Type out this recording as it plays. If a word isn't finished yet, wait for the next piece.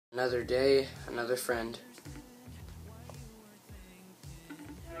Another day, another friend.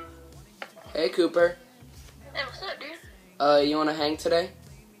 Hey, Cooper. Hey, what's up, dude? You wanna hang today?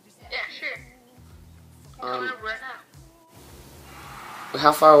 Yeah, sure. Coming over right now.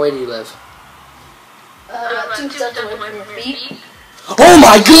 How far away do you live? About 2 steps away from your feet. Oh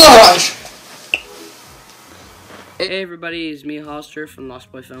my gosh! Hey everybody, it's me, Hollister from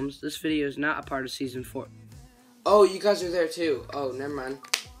Lost Boy Films. This video is not a part of season 4. Oh, you guys are there too. Oh, never mind.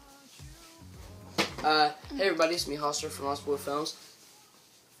 Hey everybody, it's me, Hollister from Lost Boy Films.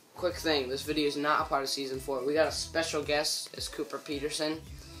 Quick thing, this video is not a part of season 4. We got a special guest, it's Cooper Peterson.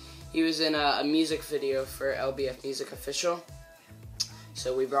 He was in a music video for LBF Music Official.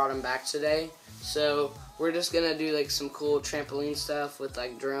 So we brought him back today. So we're just gonna do like some cool trampoline stuff with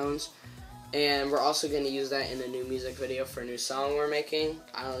like drones. And we're also gonna use that in a new music video for a new song we're making.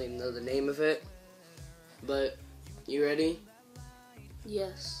 I don't even know the name of it. But, you ready?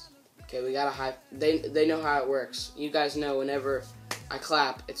 Yes. Okay, we gotta hype. They know how it works. You guys know whenever I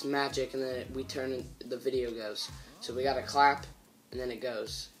clap, it's magic, and then we turn and the video goes. So we gotta clap, and then it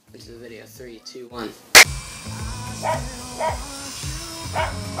goes into the video. 3, 2, 1.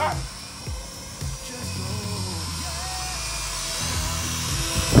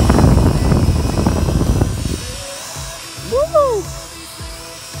 Woo!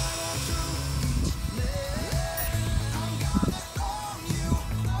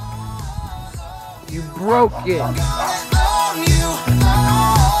 You broke it.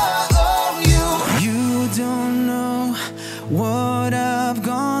 You don't know what I've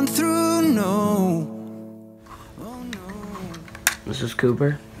gone through, no. Oh, no. This is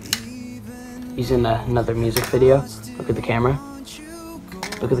Cooper. He's in another music video. Look at the camera.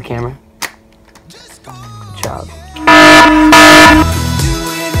 Look at the camera. Good job.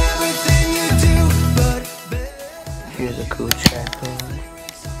 Here's a cool track.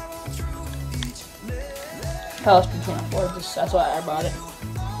 Hollister can't afford this, that's why I bought it.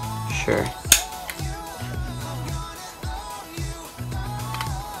 Sure.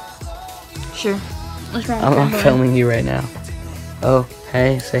 Sure. What's wrong I'm filming you right now. Oh,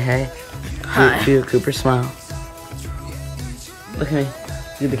 hey, say hey. Hi. Do a Cooper smile. Look at me.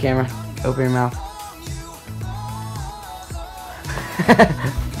 Do the camera. Open your mouth.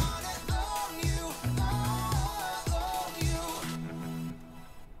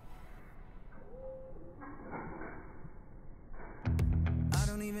 I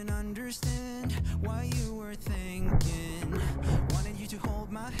don't even understand why you were thinking. Wanted you to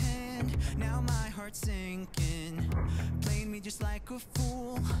hold my hand, now my heart's sinking. Playing me just like a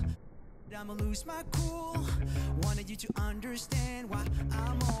fool, I'ma lose my cool. Wanted you to understand why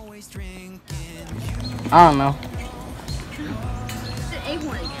I'm always drinking. I don't know. It's an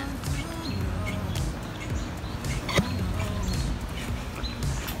A1 again.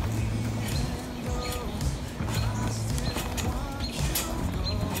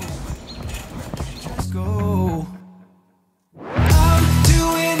 Just go. I'm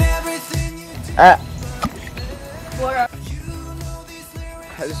doing everything you do. What are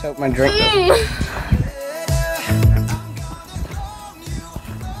I just hope my drink.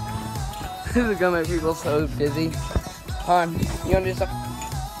 This is gonna make people so dizzy. Hold on, you wanna do something?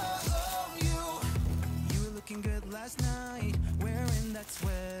 You were looking good last night, wearing that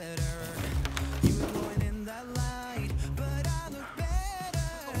sweater. You were glowing in that light, but I look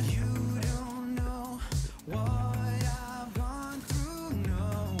better. You don't know what I've gone through,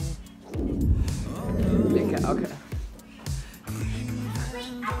 no. Okay.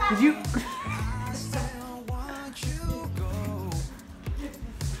 Did you? I want you to go,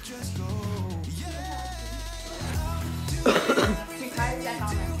 just go.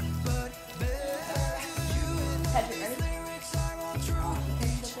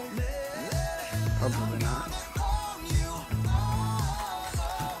 Probably not.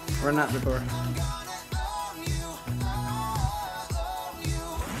 Run out the door.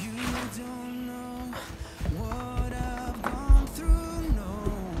 You don't know what I've gone through, no.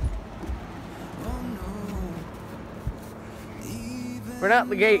 Oh no. Even Run out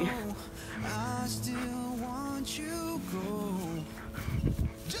the gate. I still want you go.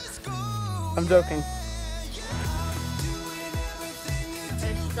 Just go. I'm joking.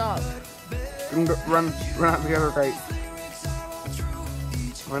 Stop. Run out the other gate.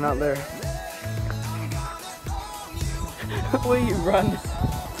 Run out there. Will you run?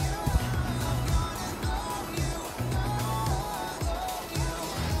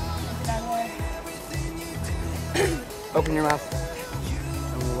 Open your mouth.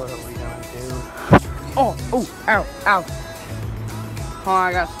 And what are we gonna do? Oh, ow, ow. Oh,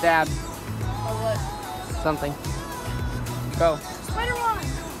 I got stabbed. Or what? Something. Go. Spider-Man!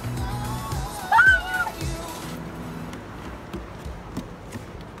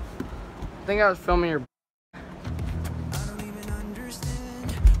 think I was filming your. I don't even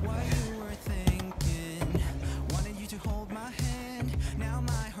understand what you were thinking. Wanted you to hold my hand, now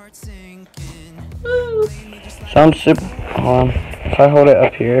my heart's sinking. So I'm super. Hold on. If I hold it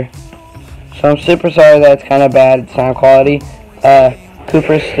up here. So I'm super sorry that it's kind of bad sound quality.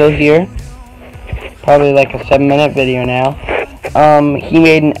 Cooper's still here. Probably like a 7-minute video now. He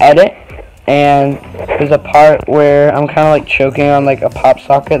made an edit, and there's a part where I'm kind of like choking on like a pop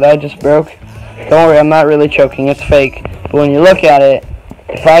socket that I just broke. Don't worry, I'm not really choking, it's fake. But when you look at it,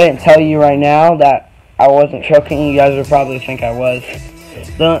 if I didn't tell you right now that I wasn't choking, you guys would probably think I was.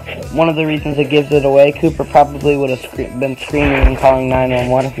 One of the reasons it gives it away, Cooper probably would have been screaming and calling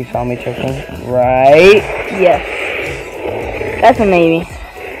 911 if he saw me choking. Right? Yes. That's a maybe.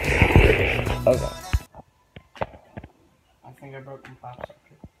 Okay. I think I broke the pop socket.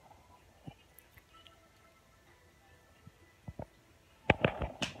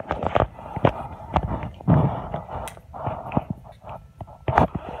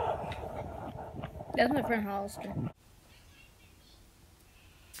 That's my friend Hollister.